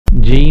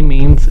JEE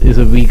Mains is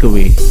a week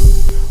away.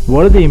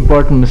 What are the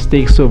important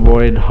mistakes to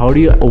avoid? How do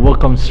you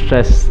overcome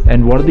stress?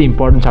 And what are the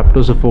important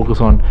chapters to focus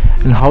on?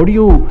 And how do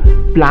you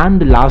plan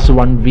the last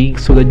 1 week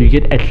so that you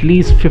get at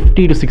least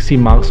 50 to 60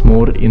 marks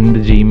more in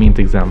the JEE Mains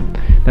exam?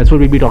 That's what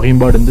we'll be talking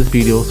about in this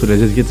video. So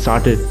let's just get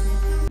started.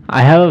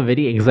 I have a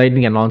very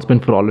exciting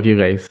announcement for all of you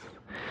guys.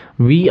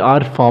 We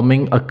are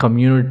forming a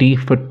community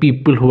for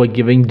people who are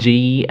giving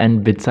JEE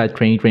and BITSAT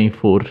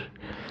 2024.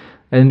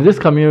 In this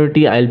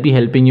community, I'll be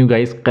helping you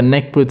guys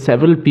connect with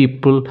several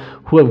people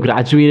who have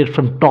graduated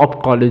from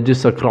top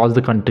colleges across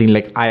the country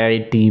like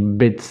IIT,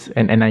 BITS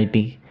and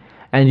NIT.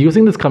 And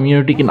using this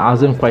community, you can ask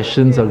them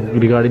questions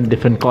regarding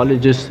different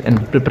colleges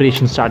and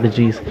preparation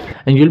strategies.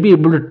 And you'll be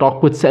able to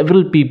talk with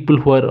several people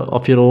who are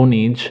of your own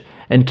age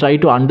and try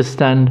to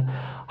understand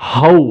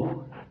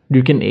how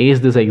you can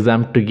ace this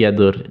exam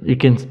together. You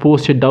can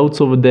post your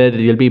doubts over there.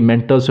 There'll be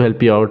mentors to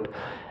help you out.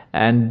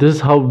 And this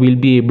is how we'll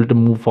be able to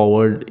move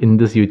forward in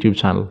this YouTube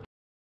channel.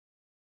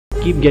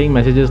 Keep getting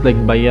messages like,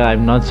 Bhaiya, I've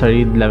not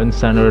studied 11th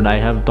standard, I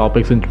have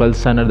topics in 12th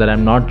standard that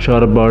I'm not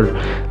sure about.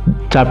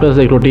 Chapters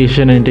like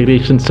rotation and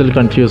integration still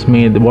confuse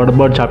me. What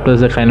about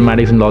chapters like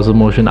kinematics and laws of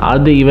motion? Are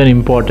they even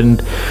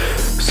important?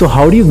 So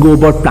how do you go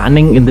about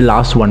planning in the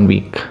last 1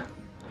 week?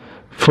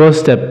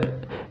 First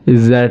step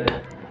is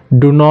that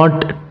do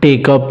not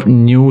take up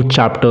new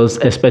chapters,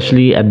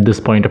 especially at this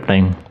point of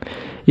time.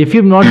 If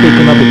you've not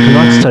taken up, if you've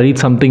not studied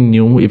something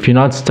new, if you've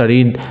not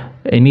studied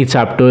any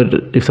chapter,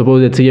 if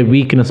suppose let's say a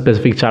week in a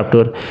specific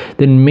chapter,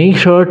 then make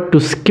sure to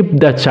skip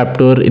that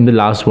chapter in the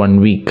last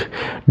 1 week.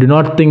 Do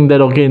not think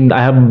that, okay,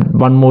 I have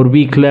 1 more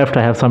week left,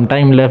 I have some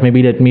time left,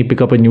 maybe let me pick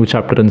up a new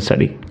chapter and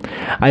study.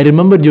 I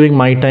remember during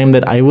my time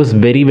that I was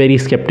very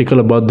skeptical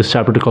about this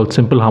chapter called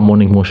simple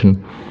harmonic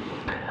motion.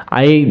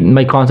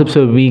 My concepts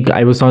were weak.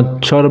 I was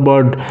not sure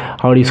about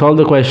how do you solve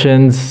the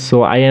questions,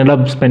 so I ended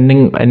up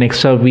spending an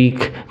extra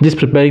week just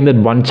preparing that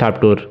one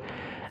chapter.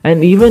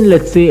 And even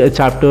let's say a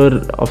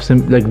chapter of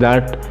like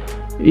that,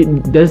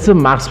 there's a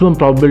maximum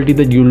probability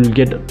that you'll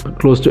get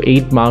close to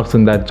 8 marks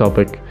in that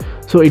topic.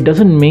 So it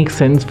doesn't make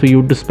sense for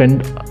you to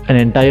spend an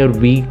entire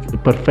week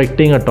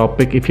perfecting a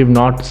topic if you've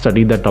not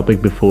studied that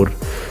topic before.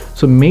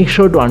 So make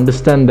sure to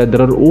understand that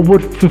there are over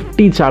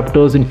 50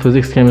 chapters in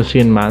physics, chemistry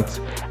and maths,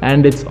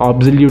 and it's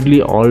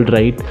absolutely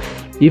alright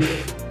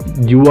if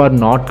you are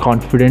not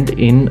confident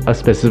in a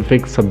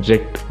specific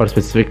subject or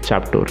specific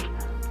chapter.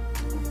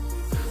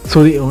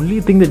 So the only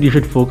thing that you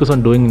should focus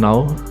on doing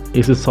now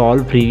is to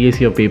solve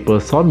previous year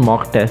papers, solve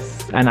mock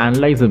tests and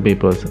analyze the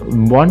papers.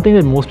 One thing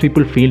that most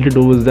people fail to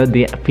do is that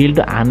they fail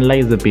to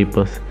analyze the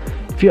papers.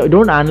 If you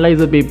don't analyze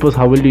the papers,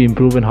 how will you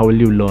improve and how will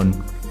you learn?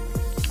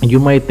 You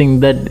might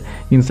think that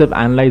instead of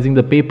analyzing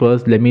the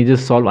papers, let me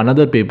just solve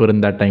another paper in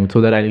that time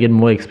so that I'll get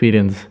more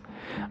experience.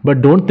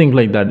 But don't think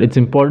like that. It's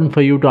important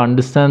for you to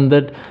understand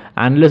that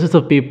analysis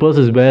of papers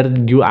is where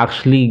you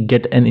actually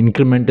get an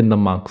increment in the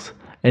marks.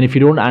 And if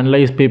you don't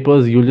analyze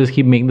papers, you'll just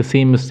keep making the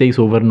same mistakes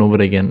over and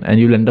over again. And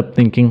you'll end up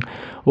thinking,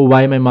 oh,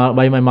 why my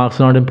marks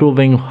are not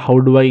improving? How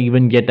do I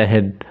even get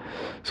ahead?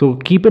 So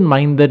keep in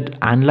mind that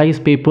analyze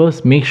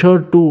papers. Make sure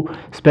to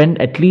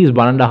spend at least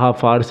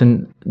 1.5 hours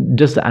in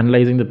just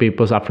analyzing the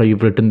papers after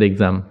you've written the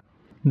exam.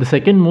 The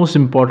second most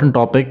important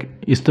topic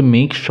is to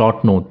make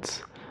short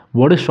notes.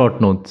 What is short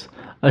notes?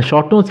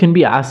 Short notes can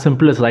be as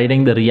simple as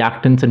writing the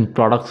reactants and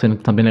products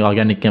in something like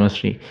organic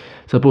chemistry.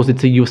 Suppose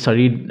let's say you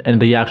studied a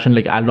reaction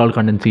like aldol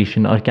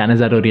condensation or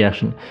Cannizzaro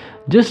reaction.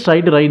 Just try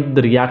to write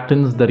the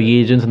reactants, the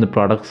reagents and the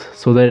products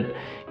so that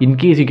in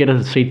case you get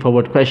a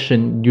straightforward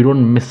question, you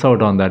don't miss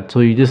out on that.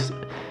 So you just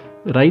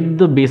write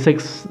the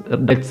basics.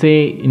 Let's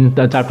say in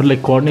a chapter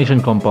like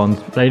coordination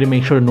compounds, try to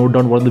make sure to note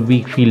down what are the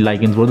weak field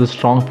ligands, what are the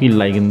strong field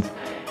ligands.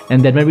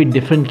 And there might be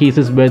different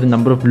cases where the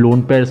number of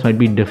lone pairs might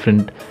be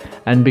different.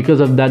 And because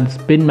of that,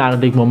 spin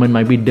magnetic moment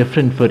might be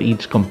different for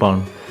each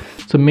compound.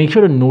 So make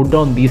sure to note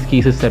down these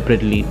cases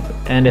separately.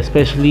 And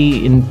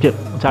especially in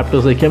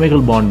chapters like chemical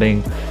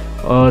bonding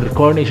or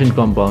coordination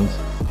compounds,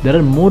 there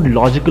are more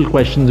logical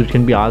questions which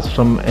can be asked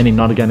from an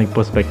inorganic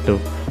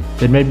perspective.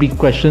 There might be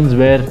questions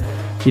where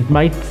it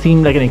might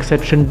seem like an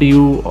exception to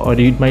you, or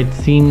it might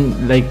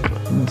seem like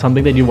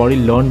something that you've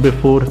already learned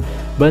before,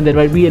 but there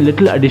might be a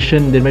little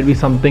addition, there might be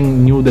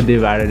something new that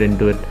they've added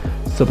into it.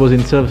 Suppose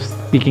instead of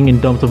speaking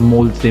in terms of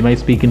moles, they might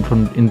speak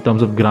in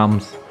terms of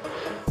grams.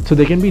 So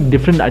there can be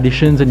different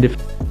additions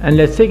and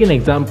let's take an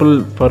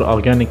example for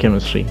organic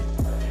chemistry.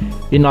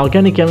 In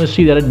organic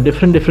chemistry, there are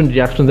different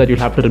reactions that you'll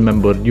have to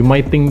remember. You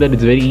might think that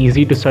it's very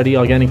easy to study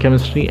organic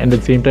chemistry, and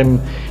at the same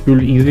time,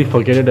 you'll easily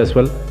forget it as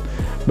well.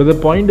 But the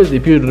point is,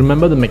 if you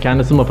remember the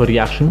mechanism of a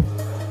reaction,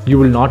 you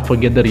will not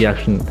forget the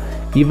reaction.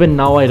 Even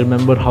now, I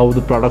remember how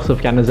the products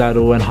of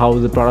Cannizzaro and how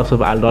the products of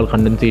aldol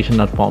condensation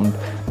are formed,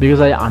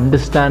 because I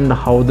understand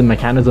how the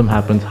mechanism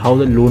happens, how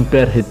the lone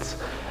pair hits,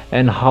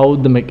 and how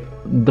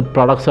the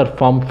products are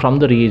formed from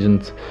the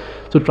reagents.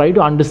 So try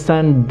to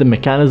understand the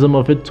mechanism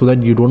of it so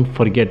that you don't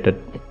forget it.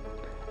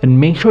 And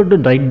make sure to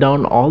write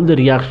down all the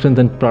reactions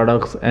and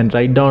products and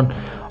write down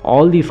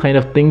all these kind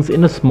of things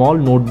in a small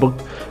notebook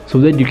so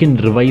that you can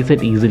revise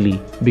it easily,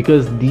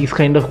 because these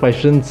kind of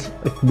questions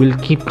will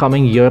keep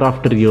coming year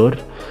after year.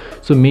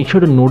 So make sure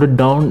to note it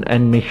down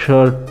and make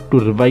sure to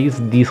revise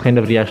these kind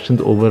of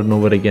reactions over and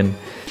over again.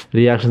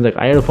 Reactions like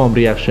iodoform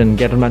reaction,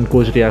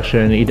 Gettelman-Koch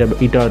reaction,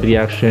 eta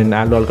reaction,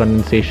 aldol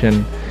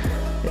condensation,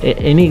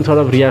 any sort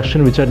of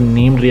reaction which are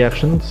named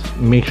reactions,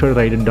 make sure to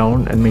write it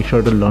down and make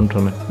sure to learn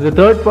from it. The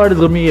third part is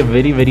going to be a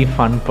very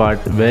fun part,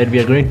 where we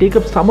are going to take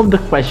up some of the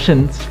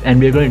questions and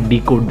we are going to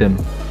decode them,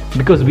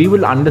 because we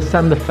will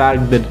understand the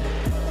fact that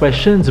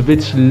questions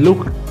which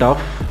look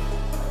tough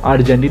are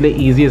generally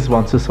the easiest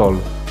ones to solve.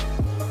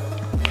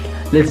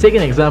 Let's take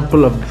an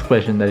example of this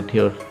question right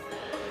here.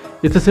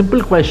 It's a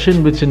simple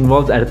question which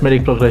involves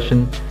arithmetic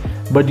progression,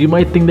 but you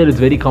might think that it's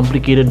very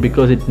complicated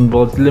because it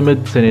involves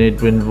limits and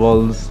it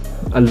involves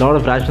a lot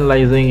of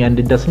rationalizing, and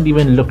it doesn't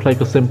even look like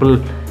a simple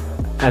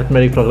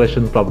arithmetic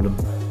progression problem,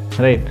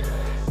 right?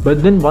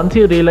 But then once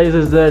you realize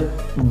is that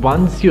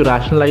once you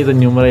rationalize a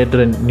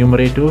numerator and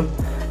numerator,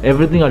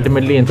 everything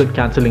ultimately ends up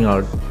cancelling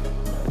out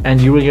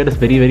and you will get a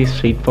very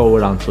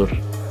straightforward answer.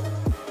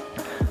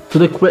 So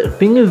the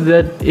thing is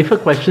that if a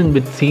question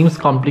which seems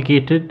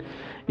complicated,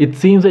 it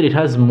seems that it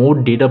has more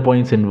data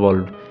points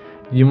involved.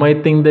 You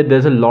might think that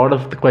there's a lot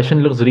of, the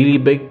question looks really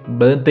big,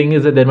 but the thing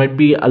is that there might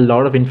be a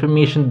lot of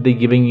information they're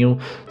giving you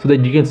so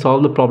that you can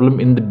solve the problem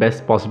in the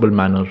best possible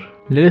manner.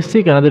 Let us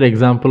take another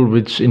example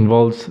which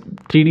involves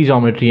 3D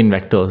geometry and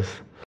vectors.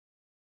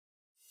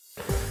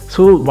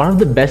 So one of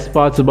the best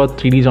parts about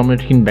 3D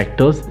geometry and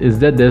vectors is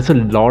that there's a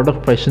lot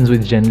of questions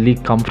which generally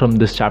come from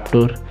this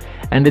chapter,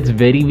 and it's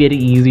very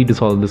easy to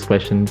solve these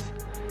questions.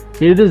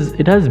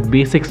 It has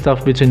basic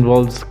stuff which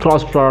involves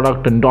cross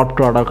product and dot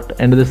product,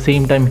 and at the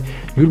same time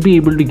you'll be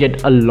able to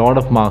get a lot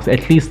of marks,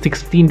 at least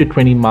 16 to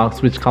 20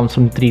 marks, which comes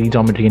from 3D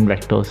geometry and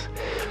vectors.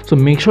 So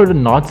make sure to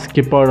not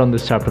skip out on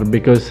this chapter,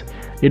 because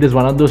it is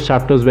one of those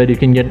chapters where you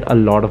can get a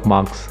lot of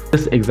marks.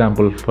 This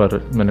example for a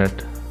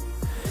minute.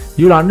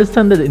 You'll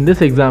understand that in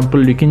this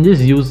example you can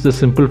just use the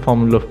simple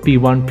formula of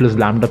P1 plus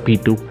lambda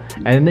P2,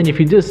 and then if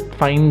you just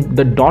find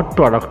the dot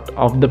product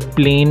of the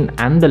plane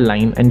and the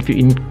line, and if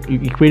you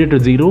equate it to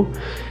 0,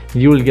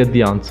 you will get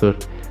the answer.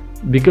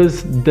 Because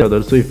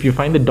so if you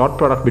find the dot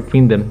product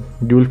between them,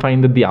 you will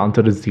find that the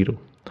answer is 0.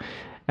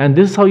 And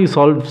this is how you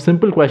solve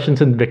simple questions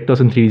in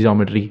vectors in 3D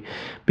geometry,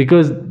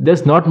 because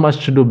there's not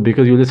much to do,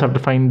 because you just have to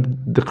find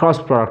the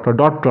cross product or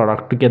dot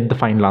product to get the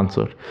final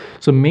answer.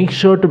 So make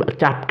sure to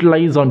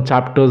capitalize on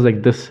chapters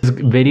like this. Is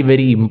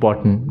very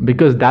important,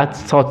 because that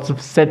sort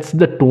of sets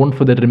the tone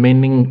for the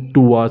remaining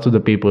 2 hours of the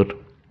paper.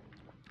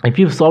 If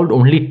you've solved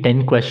only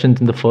 10 questions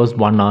in the first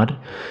 1 hour,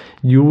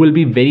 you will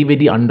be very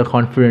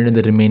underconfident in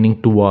the remaining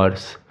 2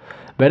 hours.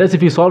 Whereas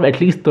if you solve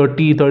at least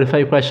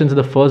 30-35 questions in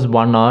the first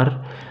 1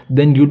 hour,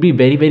 then you'll be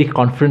very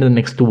confident in the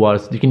next 2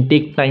 hours. You can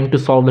take time to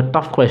solve the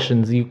tough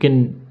questions. You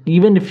can,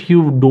 even if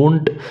you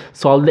don't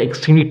solve the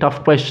extremely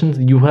tough questions,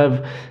 you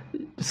have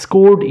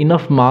scored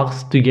enough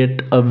marks to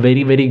get a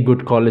very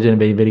good college and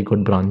a very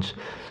good branch.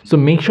 So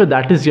make sure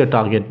that is your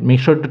target. Make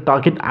sure to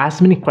target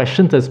as many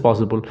questions as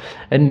possible,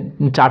 and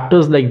in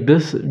chapters like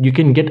this you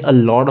can get a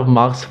lot of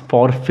marks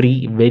for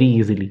free very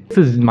easily. This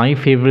is my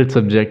favorite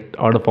subject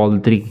out of all the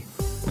 3.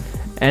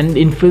 And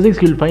in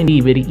physics you'll find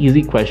very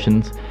easy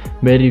questions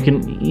where you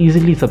can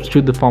easily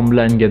substitute the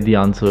formula and get the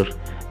answer.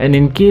 And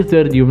in case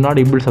that you're not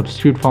able to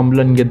substitute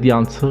formula and get the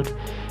answer,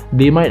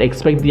 they might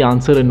expect the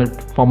answer in a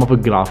form of a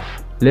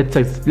graph. Let's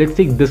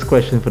take this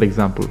question for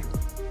example.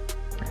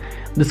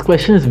 This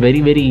question is very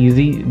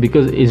easy,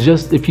 because it's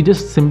just, if you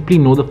just simply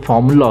know the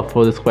formula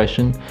for this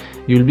question,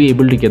 you'll be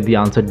able to get the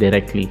answer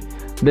directly.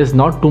 There's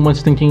not too much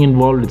thinking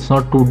involved. It's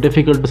not too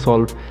difficult to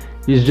solve.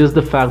 It's just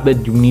the fact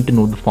that you need to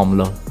know the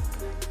formula.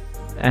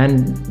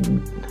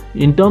 And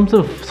in terms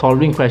of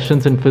solving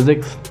questions in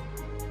physics,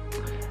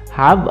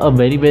 have a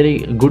very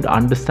good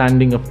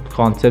understanding of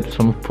concepts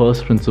from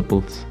first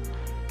principles,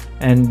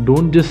 and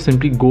don't just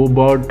simply go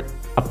about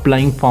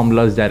applying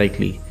formulas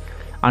directly.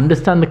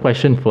 Understand the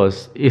question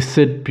first. Is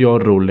it pure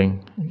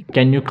rolling?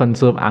 Can you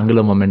conserve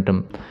angular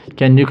momentum?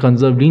 Can you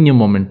conserve linear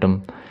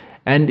momentum?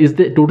 And is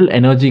the total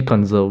energy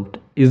conserved?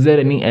 Is there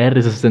any air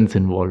resistance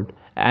involved?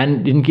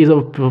 And in case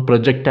of a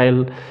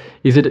projectile,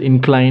 is it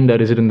inclined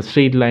or is it in the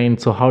straight line?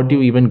 So how do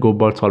you even go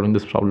about solving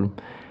this problem?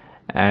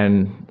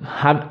 And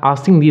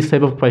asking these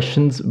type of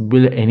questions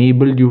will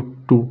enable you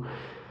to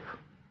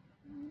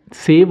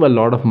save a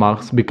lot of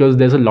marks, because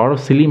there's a lot of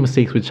silly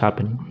mistakes which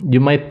happen. You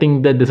might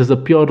think that this is a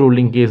pure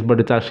rolling case, but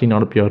it's actually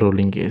not a pure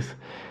rolling case.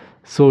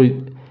 So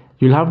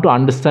you'll have to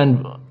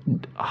understand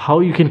how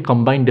you can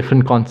combine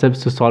different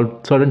concepts to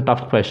solve certain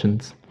tough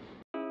questions.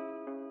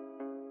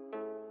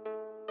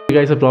 You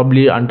guys are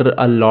probably under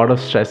a lot of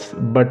stress,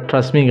 but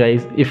trust me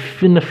guys,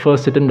 if in the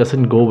first attempt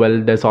doesn't go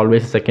well, there's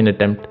always a second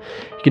attempt.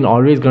 You can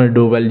always gonna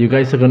do well. You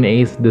guys are gonna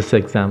ace this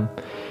exam,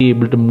 be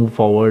able to move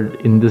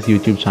forward in this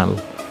YouTube channel.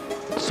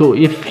 So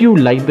if you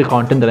like the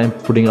content that I'm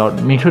putting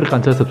out, make sure to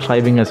consider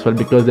subscribing as well,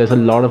 because there's a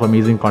lot of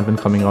amazing content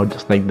coming out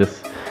just like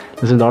this.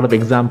 There's a lot of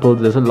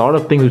examples, there's a lot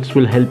of things which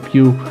will help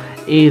you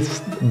ace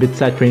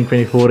BitSat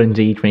 2024 and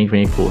JEE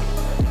 2024.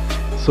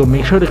 So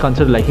make sure to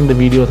consider liking the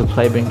video,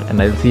 subscribing,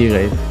 and I'll see you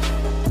guys.